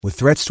With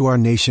threats to our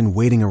nation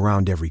waiting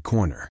around every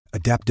corner,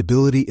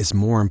 adaptability is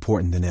more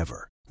important than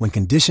ever. When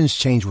conditions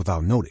change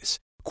without notice,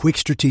 quick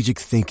strategic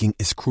thinking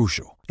is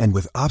crucial. And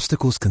with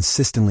obstacles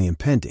consistently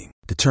impending,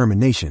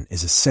 determination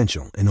is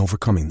essential in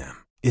overcoming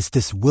them. It's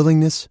this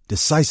willingness,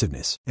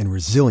 decisiveness, and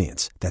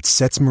resilience that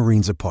sets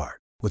Marines apart.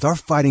 With our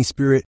fighting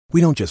spirit, we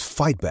don't just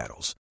fight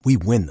battles, we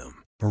win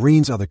them.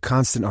 Marines are the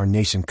constant our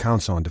nation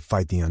counts on to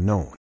fight the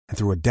unknown. And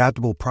through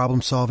adaptable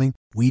problem solving,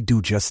 we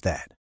do just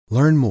that.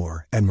 Learn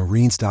more at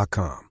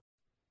marines.com.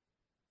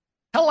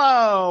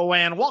 Hello,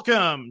 and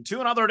welcome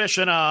to another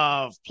edition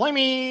of Play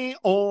Me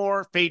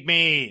or Fade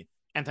Me.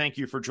 And thank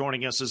you for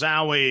joining us as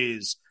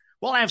always.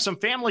 Well, I have some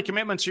family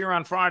commitments here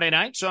on Friday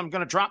night, so I'm going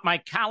to drop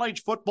my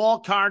college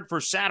football card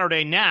for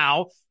Saturday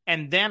now,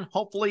 and then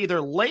hopefully either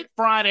late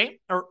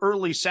Friday or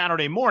early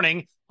Saturday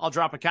morning, I'll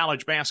drop a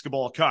college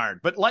basketball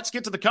card. But let's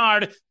get to the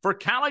card for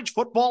college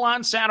football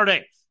on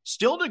Saturday.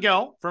 Still to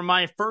go for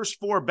my first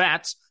four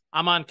bets.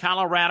 I'm on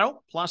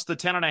Colorado plus the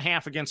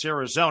 10.5 against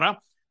Arizona.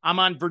 I'm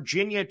on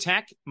Virginia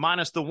Tech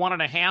minus the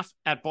 1.5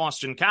 at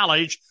Boston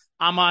College.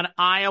 I'm on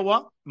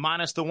Iowa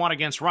minus the 1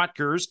 against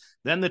Rutgers.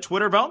 Then the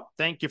Twitter vote.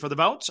 Thank you for the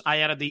votes.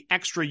 I added the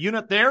extra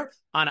unit there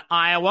on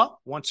Iowa.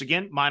 Once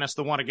again, minus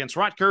the 1 against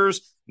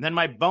Rutgers. And then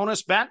my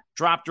bonus bet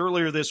dropped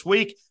earlier this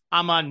week.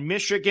 I'm on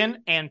Michigan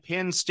and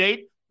Penn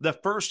State. The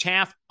first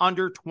half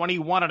under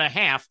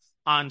 21.5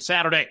 on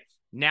Saturday.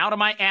 Now to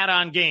my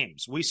add-on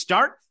games. We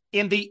start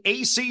in the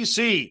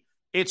ACC.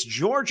 It's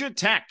Georgia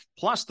Tech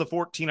plus the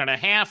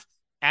 14.5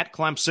 at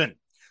Clemson.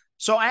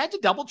 So I had to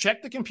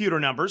double-check the computer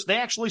numbers. They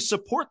actually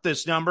support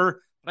this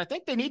number, but I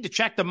think they need to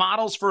check the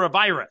models for a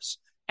virus.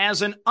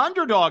 As an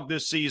underdog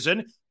this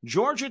season,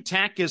 Georgia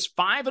Tech is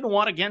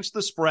 5-1 against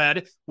the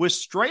spread with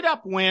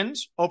straight-up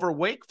wins over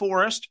Wake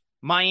Forest,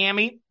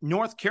 Miami,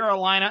 North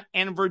Carolina,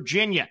 and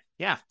Virginia.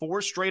 Yeah,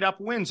 4 straight-up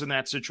wins in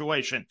that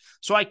situation.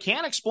 So I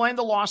can't explain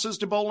the losses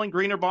to Bowling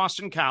Green or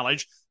Boston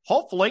College.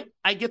 Hopefully,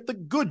 I get the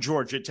good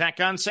Georgia Tech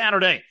on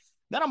Saturday.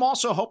 Then I'm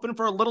also hoping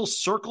for a little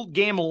circled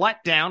game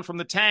letdown from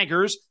the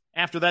Tigers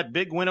after that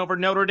big win over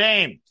Notre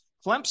Dame.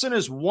 Clemson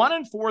is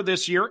 1-4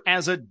 this year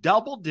as a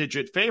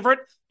double-digit favorite,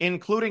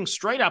 including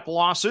straight-up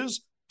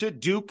losses to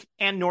Duke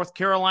and North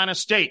Carolina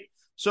State.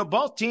 So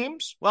both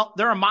teams, well,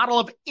 they're a model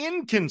of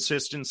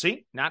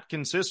inconsistency, not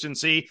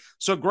consistency.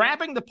 So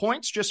grabbing the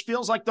points just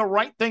feels like the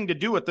right thing to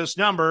do at this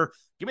number.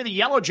 Give me the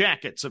Yellow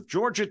Jackets of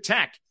Georgia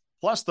Tech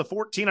plus the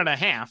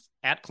 14.5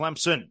 at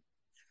Clemson.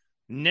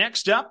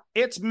 Next up,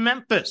 it's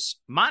Memphis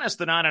minus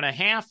the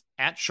 9.5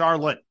 at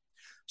Charlotte.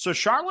 So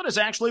Charlotte has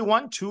actually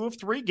won 2 of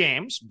 3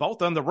 games,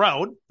 both on the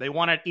road. They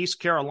won at East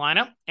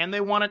Carolina and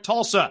they won at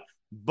Tulsa,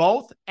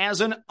 both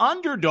as an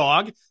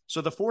underdog. So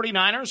the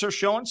 49ers are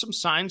showing some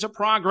signs of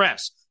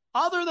progress.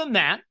 Other than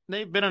that,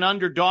 they've been an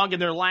underdog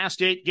in their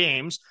last 8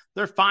 games.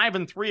 They're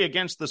 5-3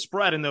 against the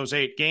spread in those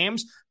 8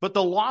 games, but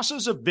the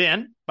losses have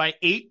been by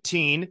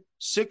 18,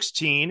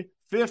 16,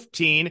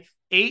 15,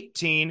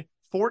 18,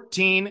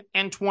 14,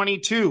 and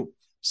 22.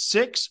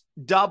 6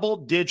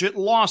 double-digit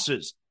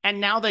losses. And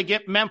now they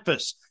get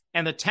Memphis.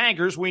 And the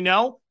Tigers, we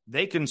know,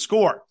 they can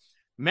score.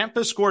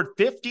 Memphis scored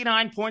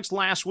 59 points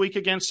last week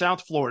against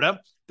South Florida.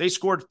 They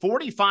scored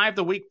 45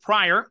 the week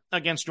prior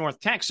against North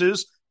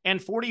Texas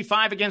and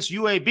 45 against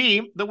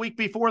UAB the week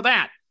before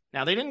that.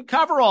 Now, they didn't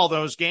cover all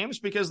those games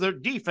because their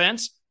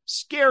defense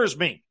scares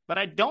me. But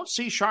I don't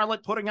see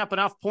Charlotte putting up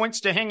enough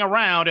points to hang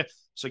around.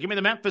 So give me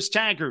the Memphis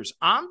Tigers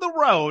on the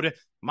road,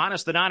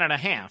 minus the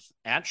 9.5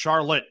 at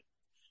Charlotte.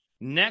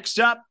 Next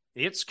up,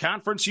 it's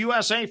Conference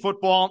USA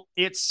football.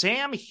 It's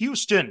Sam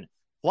Houston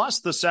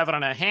plus the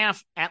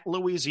 7.5 at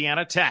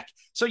Louisiana Tech.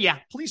 So yeah,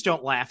 please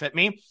don't laugh at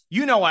me.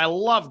 You know I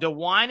love to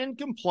whine and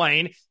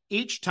complain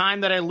each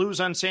time that I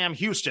lose on Sam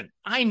Houston.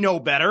 I know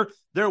better.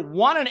 They're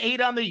 1-8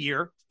 on the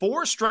year,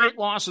 4 straight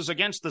losses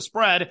against the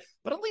spread,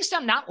 but at least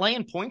I'm not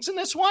laying points in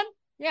this one.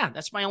 Yeah,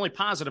 that's my only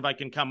positive I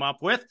can come up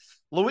with.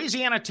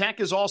 Louisiana Tech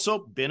has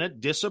also been a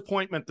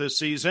disappointment this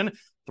season.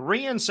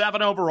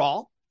 3-7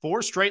 overall.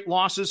 4 straight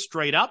losses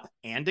straight up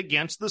and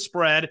against the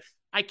spread.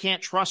 I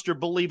can't trust or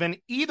believe in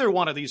either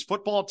one of these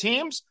football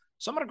teams,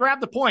 so I'm going to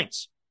grab the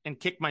points and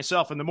kick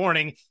myself in the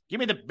morning. Give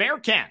me the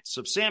Bearcats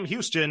of Sam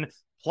Houston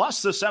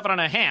plus the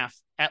 7.5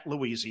 at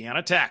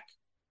Louisiana Tech.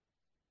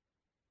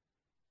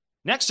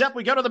 Next up,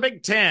 we go to the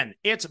Big Ten.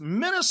 It's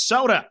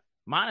Minnesota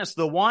minus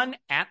the 1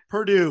 at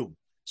Purdue.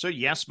 So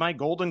yes, my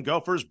Golden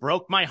Gophers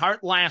broke my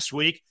heart last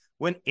week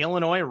when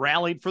Illinois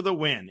rallied for the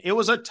win. It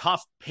was a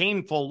tough,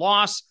 painful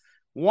loss.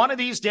 One of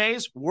these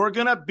days, we're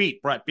going to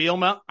beat Brett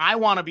Bielema. I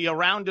want to be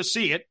around to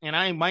see it, and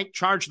I might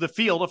charge the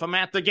field if I'm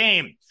at the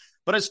game.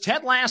 But as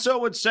Ted Lasso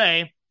would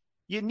say,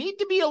 you need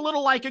to be a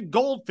little like a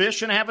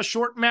goldfish and have a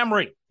short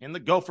memory. And the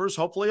Gophers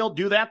hopefully will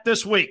do that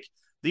this week.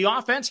 The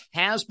offense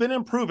has been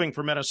improving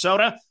for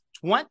Minnesota.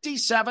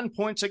 27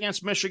 points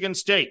against Michigan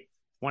State,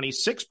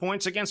 26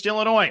 points against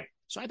Illinois.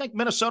 So I think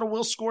Minnesota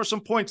will score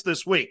some points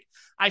this week.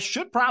 I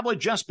should probably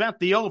just bet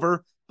the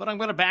over, but I'm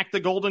going to back the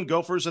Golden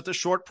Gophers at the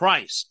short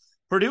price.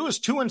 Purdue is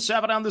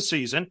 2-7 on the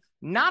season.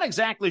 Not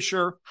exactly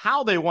sure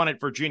how they won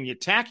at Virginia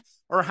Tech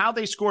or how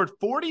they scored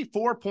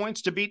 44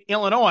 points to beat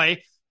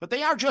Illinois, but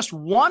they are just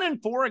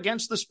 1-4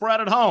 against the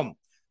spread at home.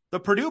 The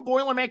Purdue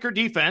Boilermaker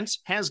defense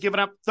has given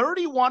up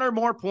 31 or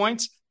more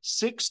points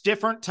 6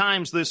 different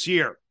times this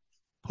year.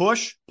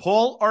 Push,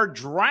 pull, or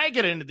drag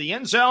it into the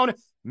end zone.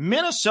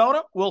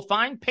 Minnesota will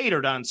find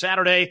Patered on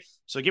Saturday.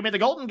 So give me the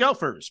Golden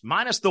Gophers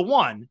minus the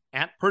 1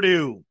 at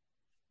Purdue.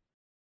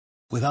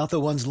 Without the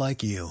ones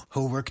like you,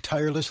 who work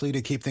tirelessly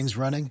to keep things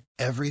running,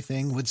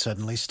 everything would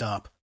suddenly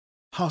stop.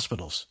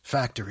 Hospitals,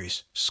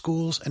 factories,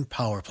 schools, and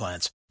power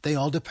plants, they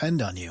all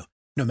depend on you.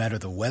 No matter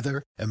the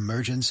weather,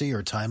 emergency,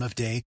 or time of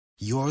day,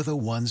 you're the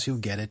ones who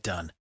get it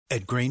done.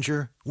 At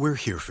Grainger, we're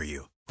here for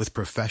you with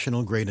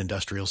professional-grade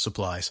industrial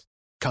supplies.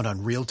 Count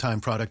on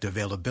real-time product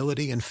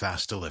availability and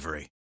fast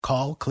delivery.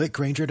 Call,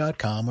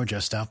 clickgrainger.com, or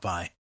just stop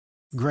by.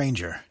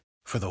 Grainger,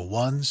 for the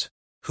ones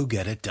who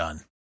get it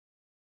done.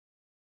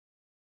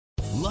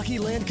 Lucky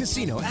Land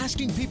Casino,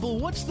 asking people,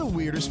 what's the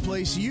weirdest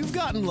place you've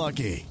gotten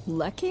lucky?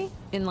 Lucky?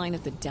 In line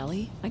at the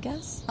deli, I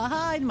guess?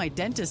 Aha, in my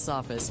dentist's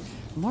office.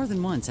 More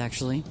than once,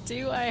 actually.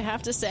 Do I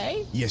have to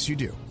say? Yes, you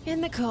do. In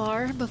the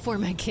car before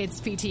my kids'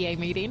 PTA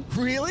meeting.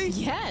 Really?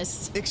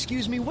 Yes.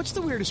 Excuse me, what's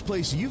the weirdest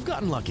place you've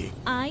gotten lucky?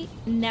 I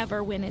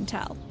never win and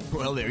tell.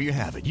 Well, there you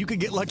have it. You can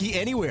get lucky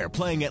anywhere,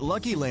 playing at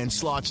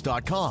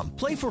LuckyLandSlots.com.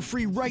 Play for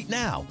free right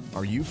now.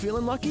 Are you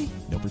feeling lucky?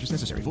 No purchase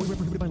necessary. Void where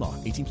prohibited by law.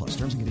 18+.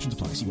 Terms and conditions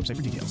apply. See website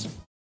for details.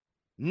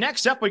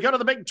 Next up, we go to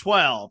the Big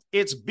 12.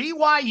 It's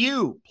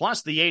BYU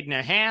plus the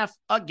 8.5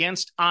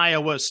 against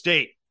Iowa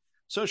State.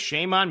 So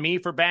shame on me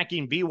for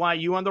backing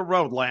BYU on the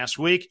road last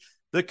week.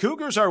 The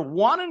Cougars are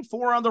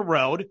 1-4 on the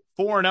road,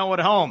 4-0 at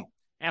home.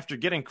 After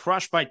getting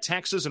crushed by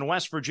Texas and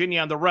West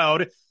Virginia on the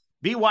road,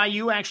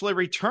 BYU actually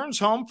returns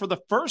home for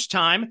the first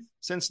time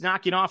since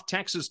knocking off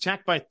Texas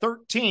Tech by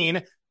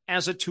 13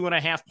 as a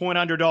 2.5-point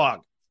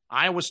underdog.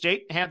 Iowa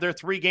State had their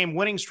 3-game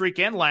winning streak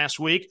end last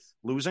week,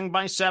 losing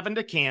by 7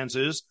 to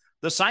Kansas.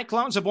 The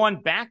Cyclones have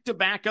won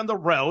back-to-back on the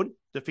road,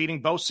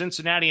 defeating both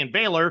Cincinnati and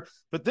Baylor,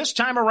 but this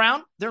time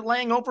around, they're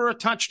laying over a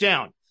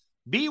touchdown.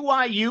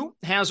 BYU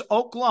has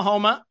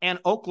Oklahoma and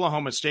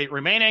Oklahoma State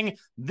remaining.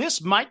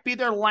 This might be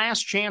their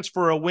last chance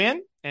for a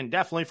win, and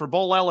definitely for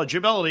bowl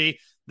eligibility.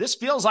 This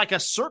feels like a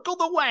circle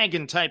the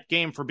wagon type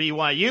game for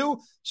BYU,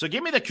 so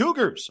give me the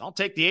Cougars. I'll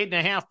take the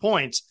 8.5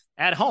 points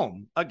at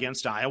home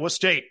against Iowa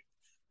State.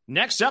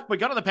 Next up, we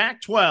go to the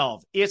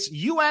Pac-12. It's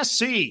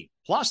USC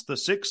plus the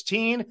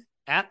 16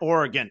 at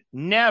Oregon.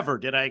 Never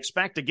did I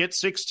expect to get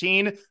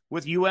 16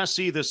 with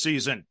USC this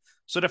season.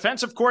 So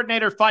defensive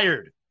coordinator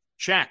fired.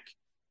 Check.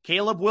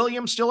 Caleb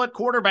Williams still at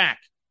quarterback.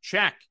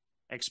 Check.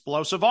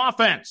 Explosive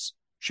offense.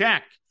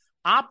 Check.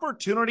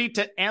 Opportunity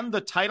to end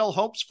the title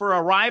hopes for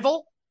a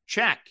rival.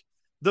 Check.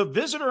 The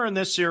visitor in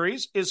this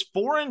series is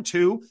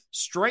 4-2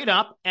 straight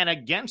up and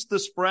against the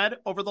spread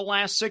over the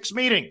last 6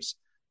 meetings.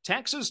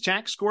 Texas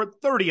Tech scored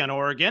 30 on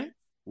Oregon.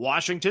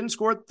 Washington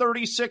scored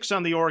 36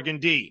 on the Oregon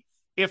D.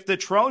 If the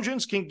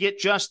Trojans can get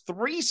just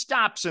 3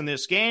 stops in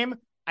this game,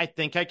 I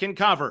think I can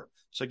cover.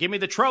 So give me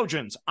the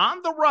Trojans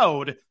on the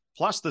road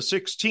plus the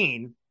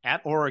 16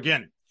 at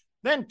Oregon.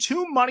 Then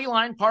 2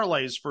 moneyline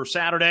parlays for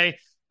Saturday.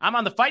 I'm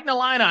on the Fighting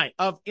Illini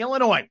of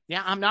Illinois.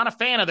 Yeah, I'm not a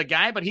fan of the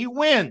guy, but he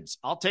wins.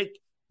 I'll take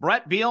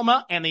Brett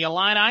Bielema and the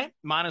Illini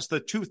minus the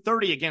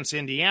 230 against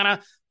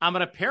Indiana. I'm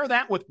going to pair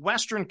that with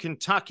Western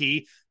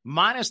Kentucky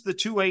minus the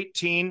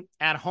 218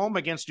 at home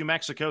against New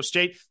Mexico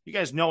State. You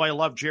guys know I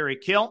love Jerry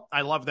Kill.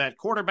 I love that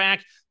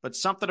quarterback, but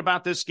something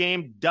about this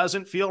game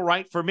doesn't feel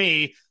right for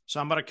me. So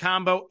I'm going to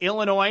combo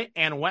Illinois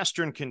and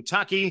Western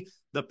Kentucky.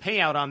 The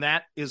payout on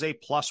that is a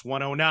plus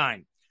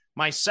 109.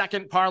 My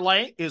second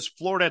parlay is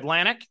Florida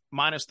Atlantic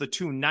minus the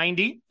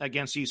 290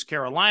 against East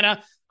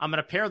Carolina. I'm going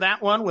to pair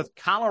that one with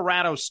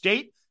Colorado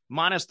State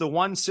minus the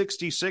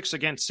 166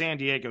 against San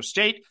Diego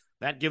State.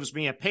 That gives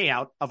me a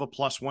payout of a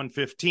plus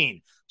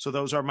 115. So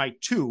those are my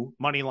 2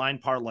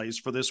 moneyline parlays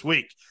for this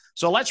week.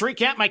 So let's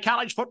recap my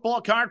college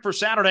football card for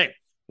Saturday.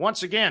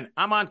 Once again,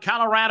 I'm on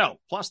Colorado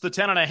plus the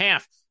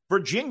 10.5.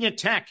 Virginia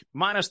Tech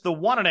minus the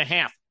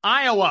 1.5.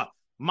 Iowa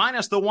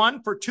minus the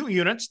 1 for 2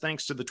 units,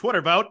 thanks to the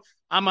Twitter vote.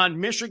 I'm on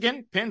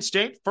Michigan, Penn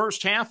State,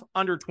 first half,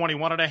 under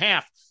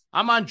 21.5.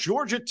 I'm on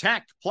Georgia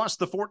Tech, plus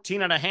the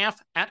 14.5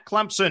 at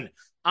Clemson.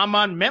 I'm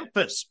on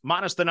Memphis,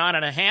 minus the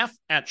 9.5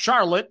 at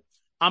Charlotte.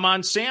 I'm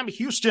on Sam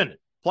Houston,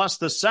 plus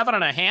the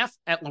 7.5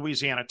 at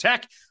Louisiana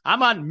Tech.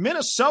 I'm on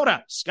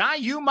Minnesota, Sky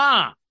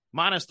U-Ma,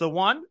 minus the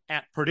 1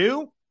 at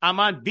Purdue. I'm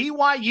on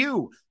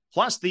BYU,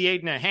 plus the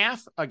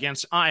 8.5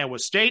 against Iowa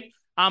State.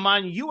 I'm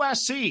on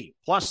USC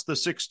plus the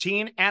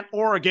 16 at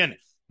Oregon.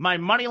 My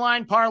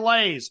moneyline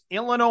parlays,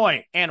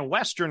 Illinois and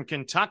Western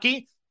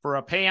Kentucky for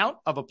a payout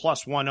of a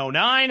plus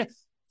 109.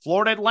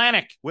 Florida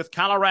Atlantic with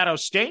Colorado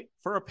State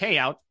for a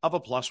payout of a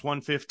plus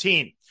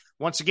 115.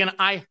 Once again,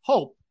 I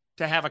hope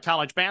to have a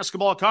college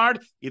basketball card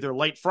either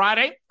late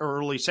Friday or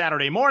early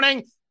Saturday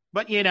morning,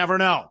 but you never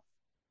know.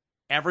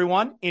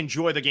 Everyone,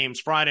 enjoy the games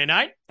Friday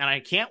night, and I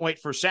can't wait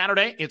for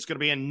Saturday. It's going to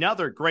be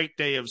another great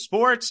day of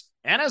sports.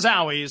 And as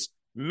always,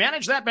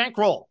 manage that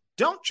bankroll.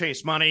 Don't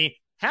chase money.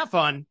 Have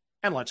fun,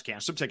 and let's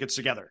cash some tickets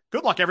together.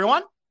 Good luck,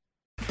 everyone.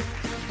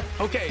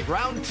 Okay,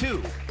 round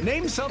 2.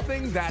 Name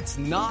something that's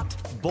not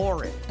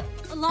boring.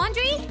 A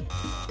laundry?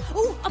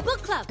 Ooh, a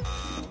book club.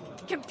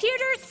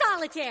 Computer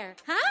solitaire,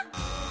 huh?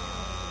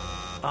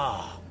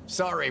 Ah, oh,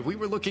 sorry, we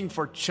were looking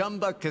for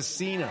Chumba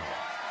Casino.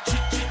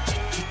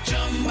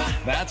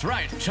 That's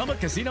right,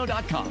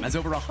 ChumbaCasino.com has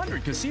over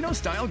 100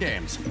 casino-style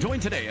games.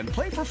 Join today and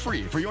play for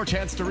free for your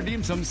chance to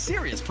redeem some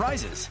serious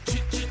prizes.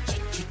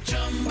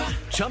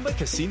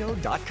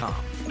 ChumbaCasino.com.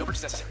 No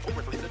purchase necessary. Void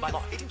where prohibited by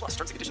law. 18+ terms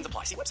and conditions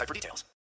apply. See website for details.